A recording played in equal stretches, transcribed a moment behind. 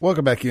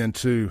Welcome back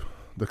into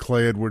the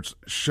Clay Edwards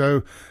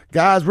Show.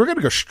 Guys, we're going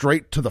to go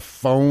straight to the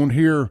phone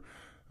here,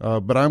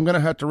 but I'm going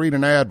to have to read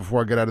an ad before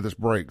I get out of this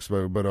break.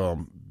 So, but we're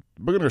going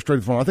to go straight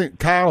to the phone. I think,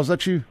 Kyle, is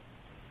that you?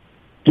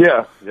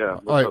 Yeah.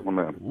 What's up, my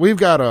man? We've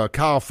got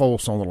Kyle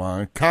Folse on the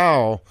line.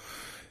 Kyle,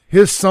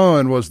 his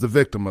son was the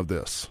victim of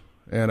this.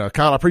 And,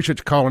 Kyle, I appreciate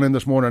you calling in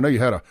this morning. I know you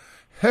had a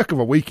heck of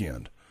a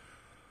weekend.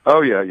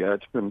 Oh, yeah.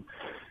 It's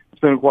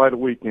been quite a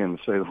weekend,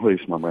 to say the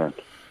least, my man.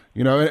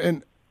 You know,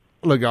 and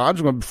look, I'm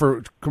just going to,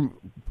 for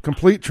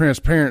complete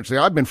transparency,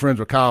 I've been friends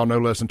with Kyle no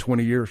less than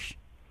 20 years,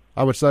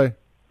 I would say.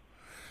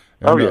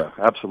 And,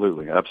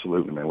 absolutely,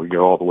 man. We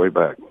go all the way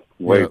back,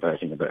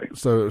 back in the day.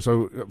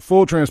 So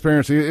full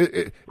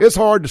transparency, it's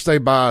hard to stay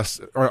biased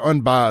or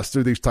unbiased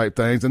through these type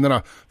things. And then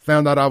I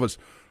found out I was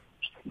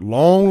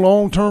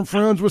long-term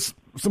friends with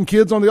some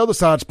kids on the other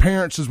side's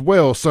parents as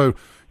well. So,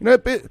 you know,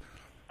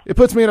 it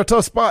puts me in a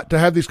tough spot to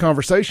have these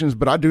conversations,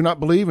 but I do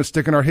not believe in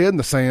sticking our head in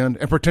the sand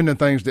and pretending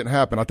things didn't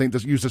happen. I think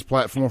use this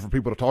platform for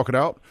people to talk it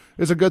out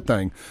is a good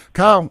thing.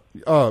 Kyle,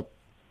 I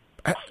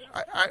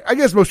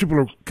guess most people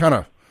are kind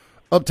of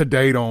up to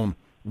date on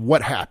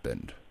what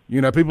happened.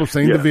 You know, people have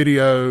seen the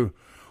video.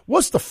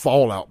 What's the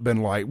fallout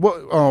been like?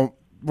 What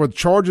were the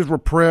charges were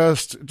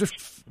pressed?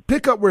 Just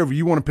pick up wherever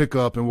you want to pick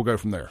up, and we'll go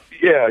from there.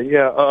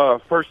 Yeah.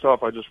 First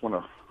off, I just want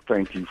to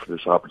thank you for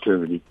this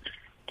opportunity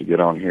to get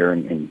on here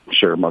and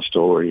share my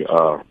story.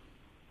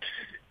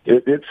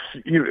 It's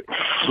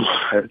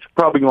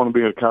probably going to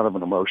be a kind of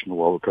an emotional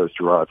roller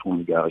coaster ride for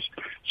me guys,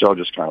 so I'll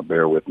just kind of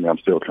bear with me. I'm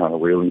still kind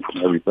of reeling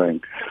from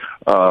everything.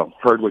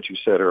 Heard what you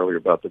said earlier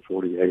about the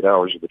 48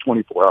 hours or the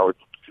 24-hour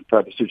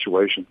type of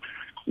situation.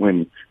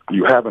 When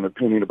you have an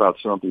opinion about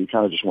something, you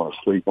kind of just want to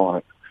sleep on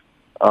it.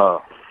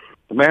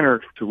 The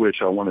manner to which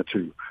I wanted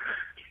to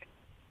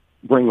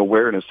bring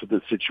awareness to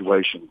this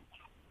situation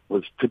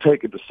was to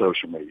take it to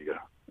social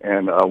media.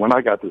 And when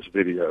I got this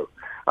video,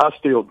 I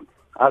still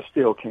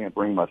can't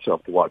bring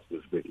myself to watch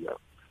this video.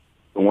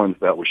 The ones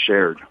that were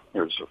shared,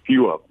 there's a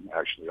few of them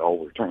actually,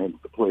 all returned to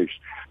the police.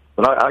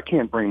 But I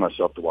can't bring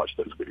myself to watch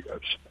those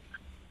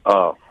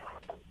videos.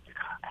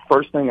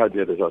 First thing I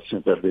did is I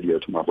sent that video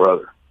to my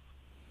brother.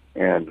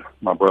 And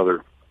my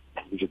brother,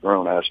 he's a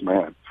grown-ass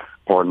man,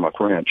 pardon my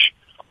French.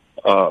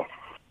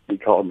 He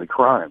called me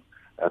crying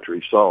after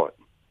he saw it,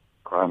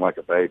 crying like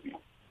a baby,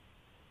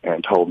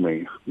 and told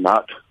me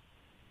not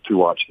to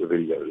watch the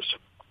videos.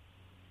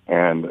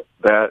 And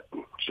that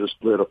just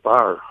lit a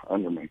fire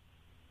under me.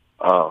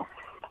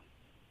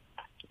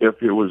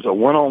 If it was a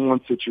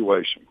one-on-one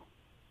situation,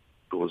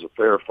 if it was a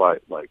fair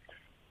fight like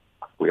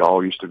we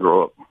all used to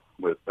grow up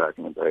with back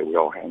in the day, we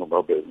all handled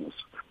our business,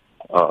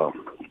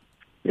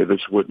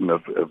 this wouldn't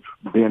have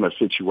been a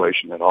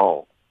situation at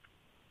all.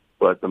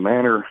 But the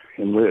manner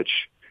in which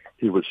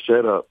he was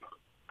set up,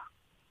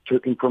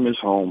 took him from his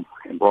home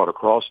and brought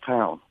across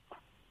town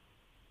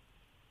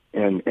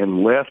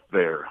and left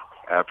there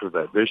after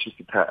that vicious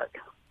attack,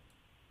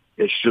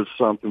 it's just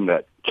something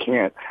that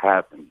can't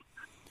happen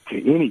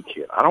to any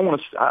kid. I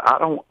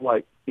don't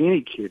like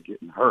any kid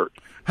getting hurt.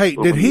 Hey,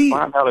 but did when he you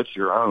find out it's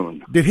your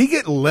own? Did he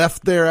get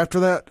left there after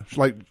that?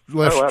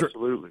 Oh,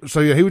 absolutely. So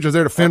yeah, he was just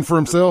there to fend for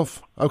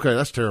himself. Okay,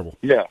 that's terrible.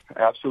 Yeah,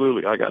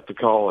 absolutely. I got the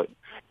call at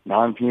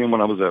 9 p.m.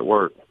 when I was at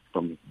work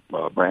from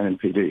Brandon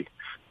PD,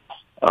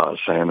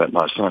 saying that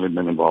my son had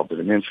been involved in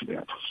an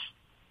incident.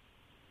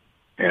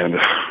 And,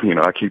 you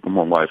know, I keep him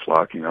on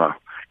LifeLock. You know, I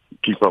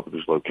keep up with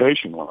his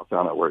location. When I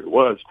found out where he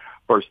was,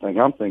 first thing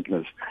I'm thinking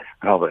is,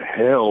 how the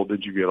hell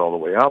did you get all the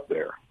way out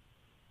there?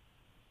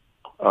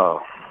 I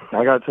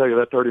got to tell you,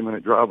 that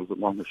 30-minute drive was the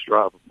longest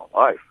drive of my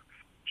life.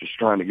 Just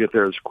trying to get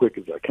there as quick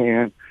as I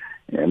can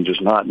and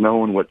just not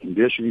knowing what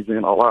condition he's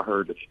in. All I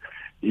heard is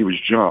he was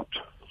jumped.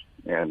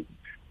 And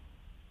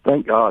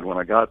thank God when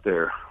I got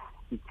there,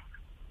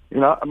 you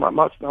know, I'm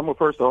going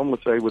to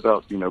say,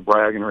 without, you know,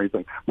 bragging or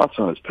anything, my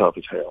son is tough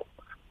as hell.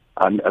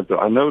 I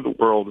know the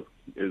world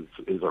is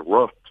a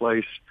rough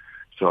place,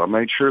 so I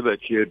made sure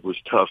that kid was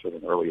tough at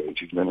an early age.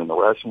 He's been in the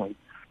wrestling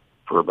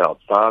for about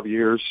 5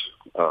 years,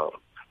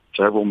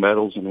 several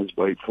medals in his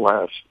weight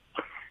class,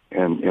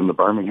 and in the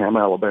Birmingham,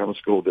 Alabama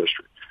school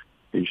district.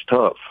 He's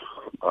tough.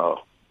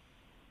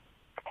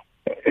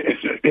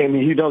 And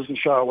he doesn't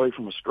shy away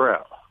from a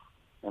scrap.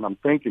 And I'm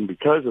thinking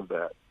because of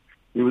that,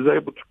 he was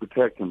able to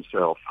protect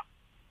himself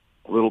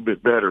a little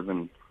bit better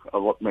than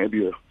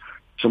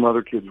some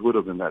other kids would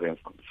have in that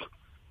instance.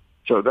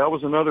 So that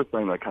was another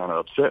thing that kind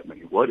of upset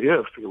me. What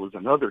if it was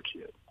another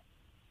kid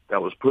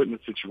that was put in a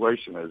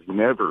situation that has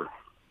never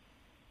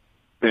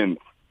been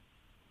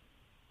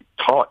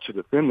taught to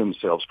defend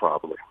themselves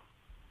properly?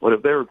 What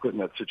if they were put in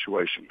that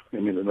situation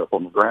and ended up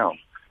on the ground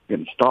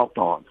getting stomped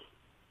on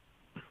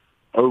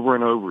over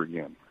and over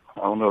again? I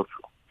don't know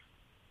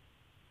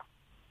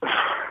if...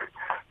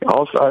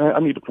 Also, I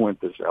need to point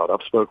this out.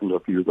 I've spoken to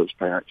a few of those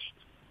parents.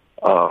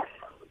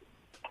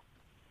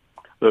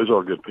 Those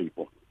are good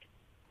people.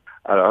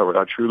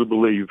 I truly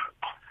believe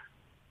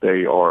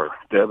they are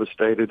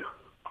devastated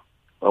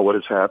by what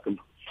has happened.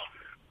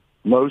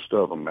 Most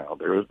of them now.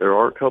 There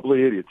are a couple of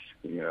idiots,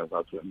 you know,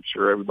 I'm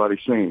sure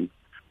everybody's seen.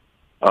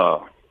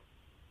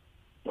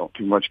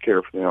 don't too much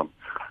care for them.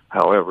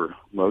 However,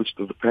 most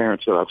of the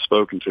parents that I've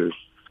spoken to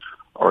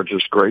are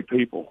just great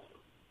people.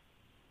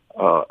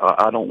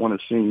 I don't want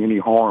to see any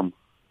harm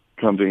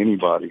come to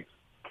anybody.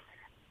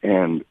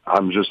 And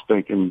I'm just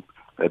thinking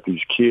that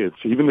these kids,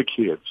 even the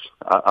kids,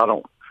 I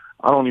don't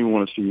even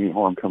want to see any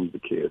harm come to the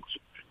kids.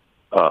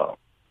 I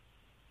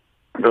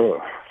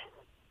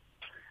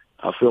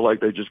feel like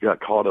they just got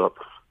caught up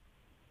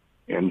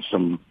in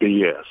some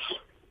BS.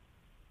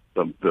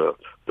 The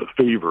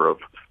fever of,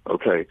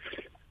 okay,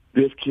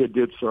 this kid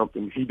did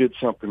something, he did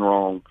something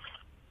wrong,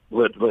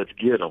 let's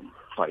get him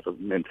type of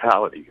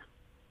mentality.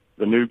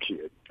 The new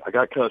kid, I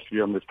got custody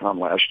of him this time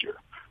last year.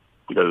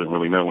 He doesn't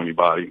really know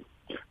anybody,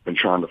 been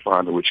trying to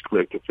find which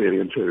clique to fit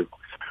into.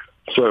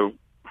 So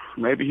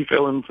maybe he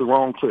fell into the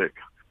wrong clique.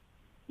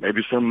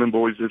 Maybe some of them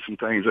boys did some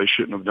things they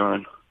shouldn't have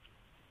done.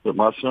 But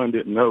my son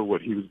didn't know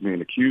what he was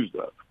being accused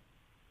of.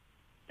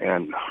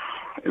 And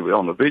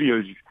on the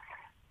videos,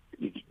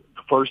 the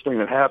first thing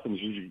that happens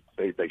is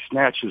they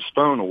snatch his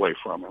phone away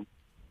from him.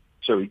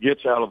 So he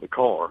gets out of the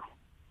car.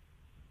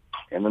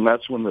 And then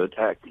that's when the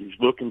attack, he's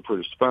looking for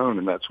his phone,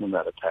 and that's when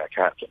that attack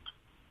happened.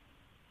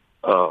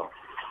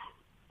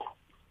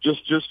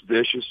 Just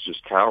vicious,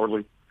 just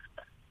cowardly.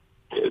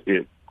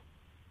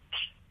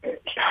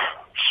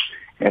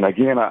 And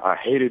again, I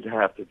hated to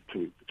have to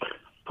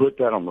put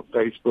that on the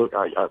Facebook.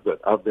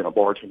 I've been a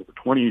bartender for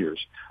 20 years.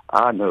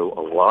 I know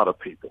a lot of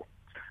people.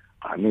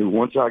 I knew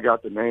once I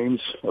got the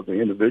names of the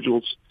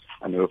individuals,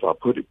 I knew if I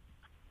put it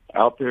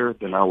out there,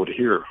 then I would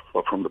hear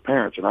from the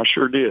parents, and I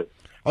sure did.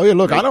 Oh yeah,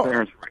 look, I don't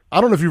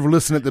know if you were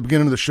listening at the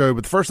beginning of the show,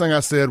 but the first thing I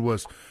said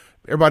was,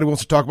 everybody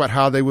wants to talk about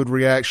how they would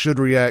react, should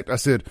react. I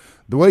said,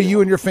 the way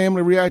you and your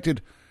family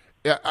reacted,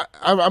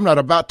 I'm not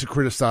about to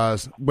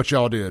criticize what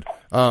y'all did.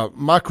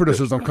 My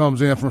criticism comes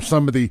in from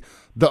some of the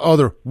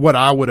other what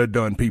I would have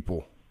done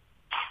people.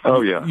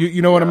 Oh yeah,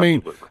 you know what I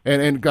mean.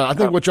 And I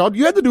think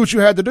you had to do what you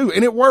had to do,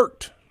 and it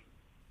worked.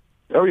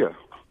 Oh yeah.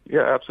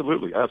 Yeah,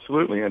 absolutely.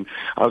 And,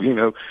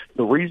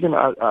 the reason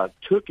I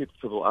took it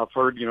I've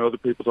heard, other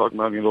people talking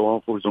about, law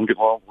enforcement, don't get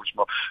law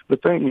enforcement. The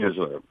thing is,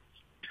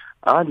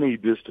 I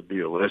need this to be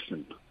a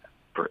lesson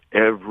for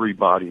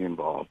everybody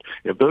involved.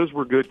 If those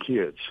were good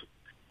kids,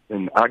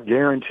 then I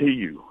guarantee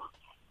you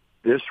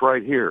this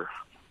right here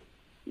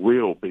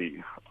will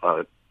be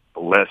a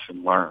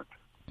lesson learned,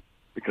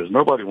 because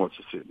nobody wants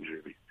to sit in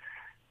juvie.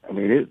 I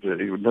mean,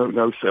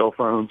 no cell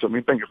phones. I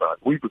mean, think about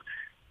it.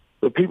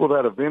 The people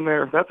that have been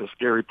there, that's a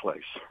scary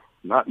place.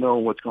 Not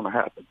knowing what's going to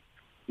happen,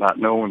 not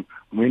knowing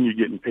when you're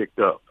getting picked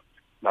up,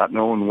 not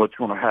knowing what's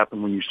going to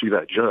happen when you see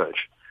that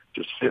judge,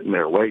 just sitting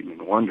there waiting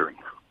and wondering.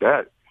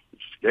 That is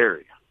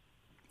scary,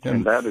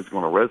 and that is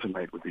going to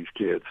resonate with these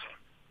kids.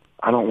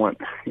 I don't want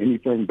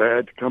anything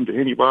bad to come to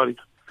anybody.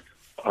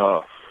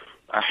 I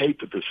hate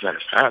that this has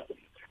happened.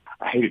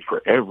 I hate it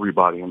for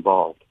everybody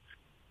involved.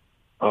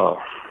 I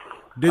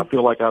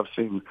feel like I've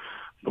seen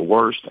the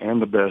worst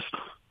and the best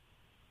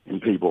in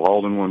people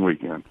all in one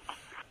weekend.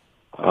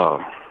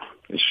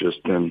 It's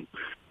just been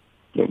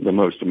the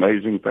most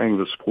amazing thing,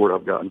 the support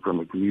I've gotten from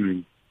the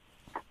community,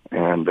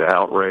 and the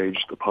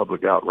outrage, the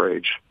public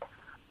outrage,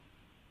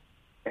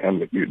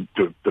 and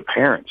the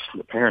parents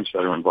that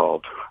are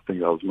involved. I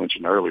think I was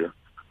mentioned earlier.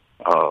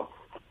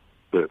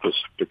 The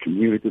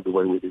community, the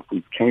way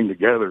we came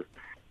together,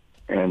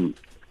 and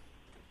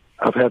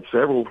I've had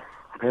several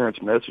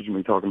parents message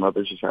me talking about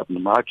this just happened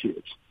to my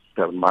kids.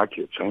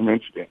 Same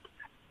incident.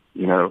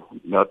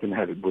 Nothing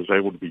was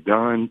able to be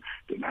done,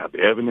 didn't have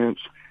evidence.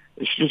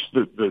 It's just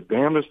the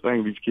damnedest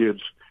thing. These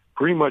kids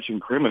pretty much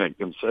incriminate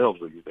themselves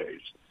these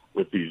days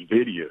with these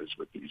videos,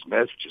 with these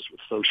messages,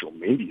 with social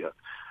media.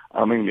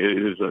 I mean,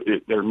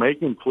 they're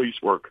making police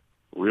work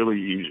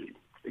really easy,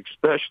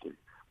 especially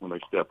when they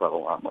step out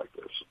of line like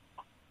this.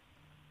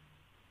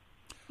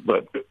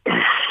 But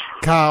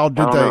Kyle,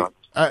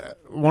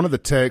 one of the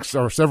texts,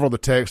 or several of the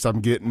texts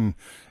I'm getting,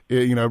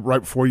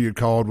 right before you had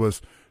called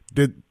was,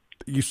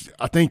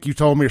 I think you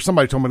told me, or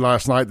somebody told me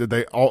last night,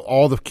 that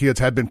all the kids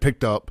had been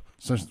picked up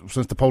since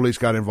the police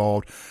got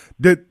involved.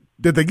 Did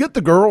they get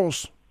the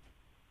girls?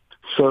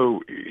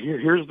 So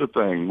here's the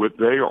thing: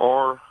 they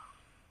are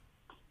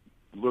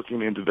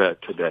looking into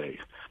that today.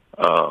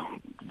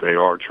 They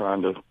are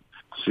trying to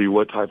see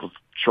what type of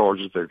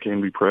charges there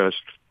can be pressed.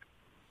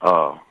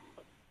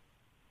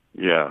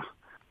 Yeah,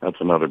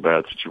 that's another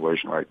bad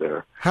situation right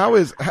there. How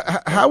is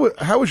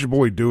your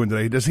boy doing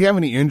today? Does he have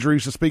any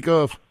injuries to speak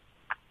of?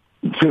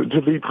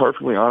 To be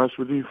perfectly honest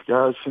with you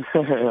guys,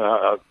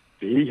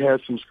 he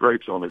has some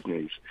scrapes on his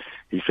knees.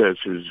 He says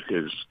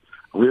his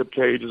rib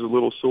cage is a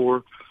little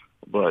sore,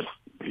 but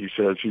he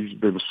says he's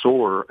been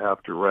sore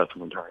after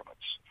wrestling tournaments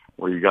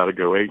where you got to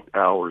go 8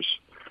 hours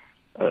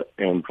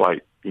and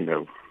fight,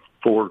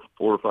 4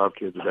 or 5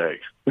 kids a day.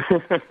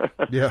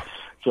 Yeah.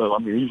 So I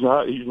mean, he's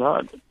not.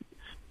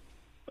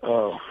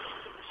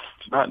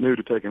 It's not new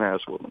to taking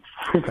ass whooping.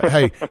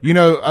 Hey,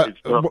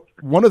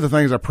 one of the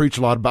things I preach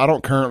a lot about, I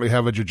don't currently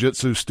have a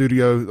jiu-jitsu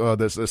studio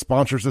that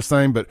sponsors this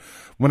thing, but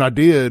when I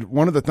did,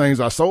 one of the things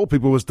I sold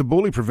people was the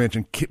bully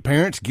prevention.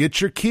 Parents, get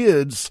your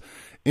kids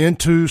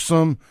into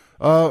some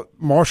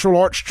martial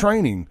arts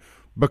training,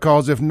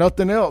 because if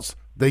nothing else,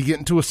 they get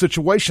into a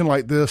situation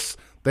like this,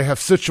 they have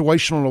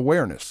situational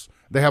awareness.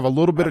 They have a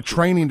little bit of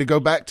training to go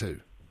back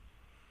to.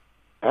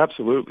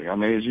 Absolutely. I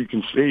mean, as you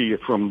can see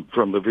from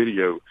the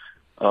video,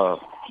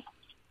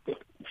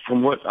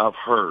 from what I've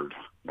heard,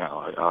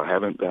 now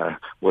I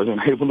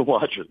wasn't able to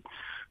watch it,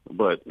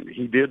 but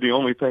he did the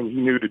only thing he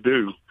knew to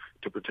do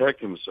to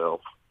protect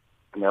himself,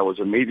 and that was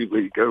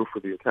immediately go for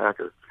the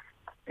attacker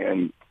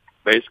and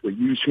basically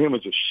use him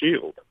as a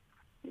shield.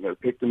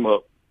 Picked him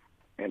up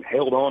and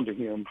held on to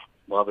him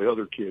while the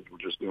other kids were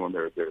just doing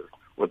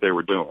what they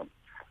were doing.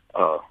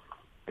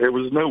 There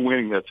was no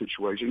winning that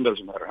situation. It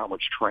doesn't matter how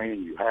much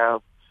training you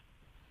have.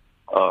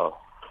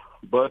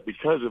 But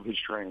because of his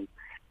training,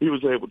 he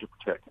was able to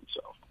protect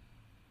himself.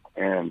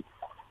 And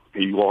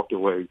he walked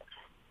away,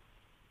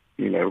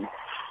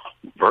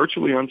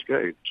 virtually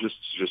unscathed. Just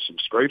some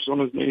scrapes on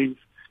his knees,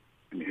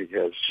 and he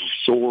has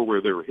sore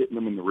where they were hitting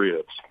him in the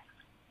ribs.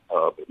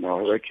 But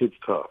no, that kid's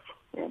tough.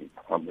 And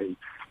I mean,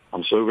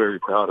 I'm so very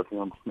proud of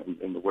him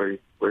and the way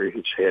where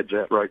his head's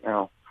at right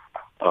now.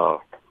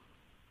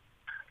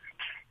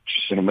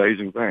 Just an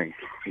amazing thing.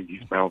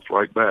 He's bounced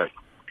right back.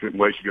 Couldn't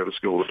wait to go to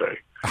school today.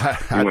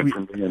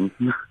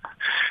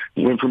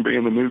 He went from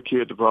being the new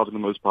kid to probably the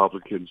most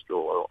popular kid in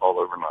school all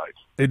overnight.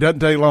 It doesn't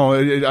take long.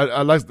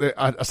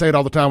 I say it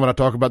all the time when I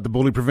talk about the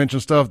bully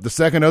prevention stuff. The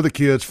second other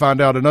kids find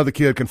out another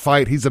kid can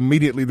fight, he's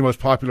immediately the most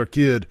popular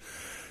kid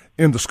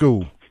in the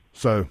school.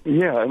 So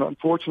yeah, and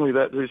unfortunately,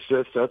 that's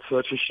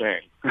such a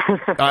shame.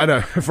 I know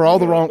for all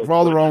the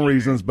wrong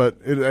reasons,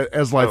 but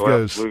as life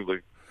goes. Absolutely.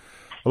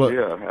 Well,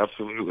 yeah,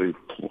 absolutely.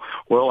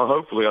 Well,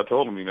 hopefully, I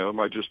told him, it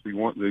might just be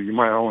one. You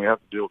might only have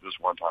to deal with this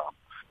one time.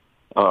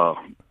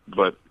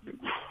 But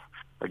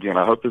again,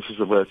 I hope this is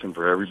a lesson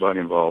for everybody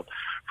involved.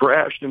 For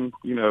Ashton,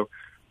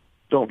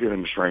 don't get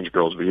into strange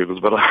girls' vehicles.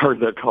 But I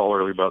heard that call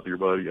earlier about your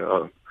buddy.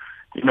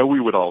 We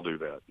would all do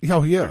that.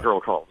 Oh yeah. The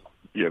girl called.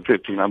 Yeah,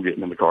 15, I'm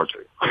getting in the car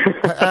too.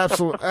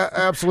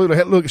 Absolutely.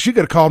 Hey, look, she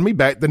could have called me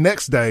back the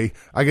next day,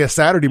 I guess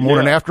Saturday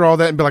morning after all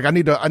that, and be like, I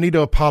need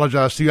to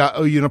apologize to you. I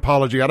owe you an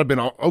apology. I'd have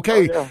been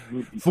okay. Oh,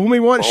 yeah. Fool me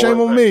once,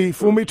 shame on me.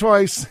 Fool me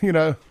twice,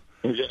 Yeah.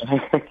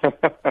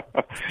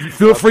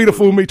 Feel free to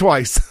fool me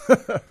twice.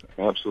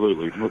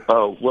 Absolutely.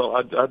 Well,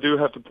 I do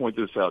have to point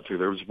this out too.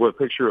 There was a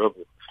picture of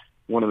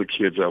one of the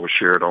kids that was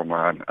shared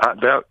online.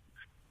 That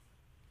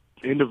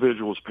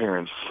individual's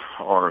parents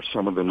are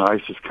some of the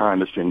nicest,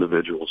 kindest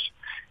individuals.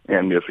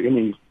 And if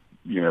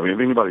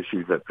anybody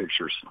sees that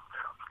picture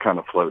kind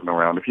of floating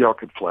around, if y'all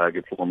could flag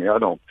it for me, I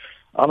don't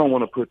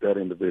want to put that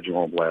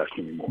individual on blast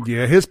anymore.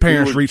 Yeah, his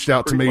parents reached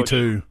out to me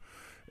too.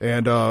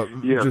 And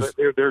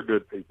they're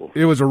good people.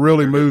 It was a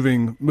really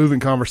moving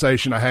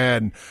conversation I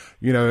had.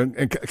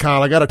 And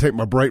Kyle, I got to take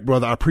my break,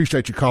 brother. I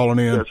appreciate you calling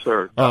in. Yes,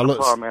 sir.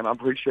 Man, I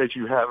appreciate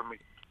you having me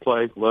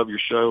play. Love your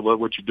show. Love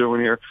what you're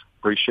doing here.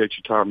 Appreciate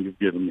your time you've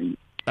given me.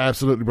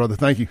 Absolutely, brother.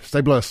 Thank you.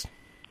 Stay blessed.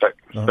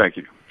 Thank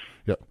you.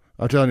 Yep.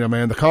 I'm telling you,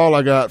 man, the call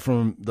I got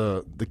from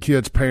the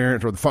kid's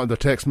parent or the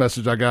text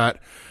message I got,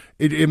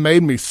 it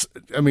made me,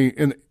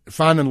 in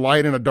finding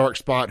light in a dark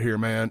spot here,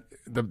 man.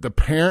 The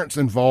parents'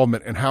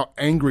 involvement and how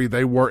angry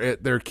they were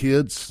at their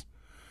kids,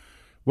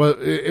 well,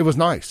 it was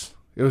nice.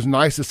 It was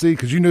nice to see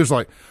because it's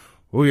like,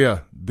 oh,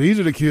 yeah, these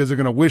are the kids that are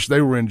going to wish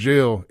they were in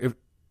jail. If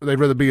they'd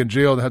rather be in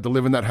jail than have to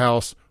live in that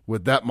house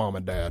with that mom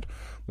and dad.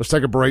 Let's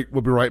take a break.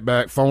 We'll be right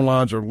back. Phone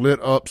lines are lit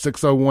up,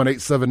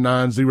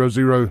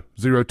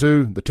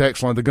 601-879-0002. The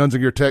text line, the Guns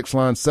and Gear text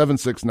line,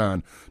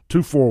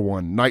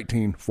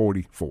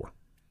 769-241-1944.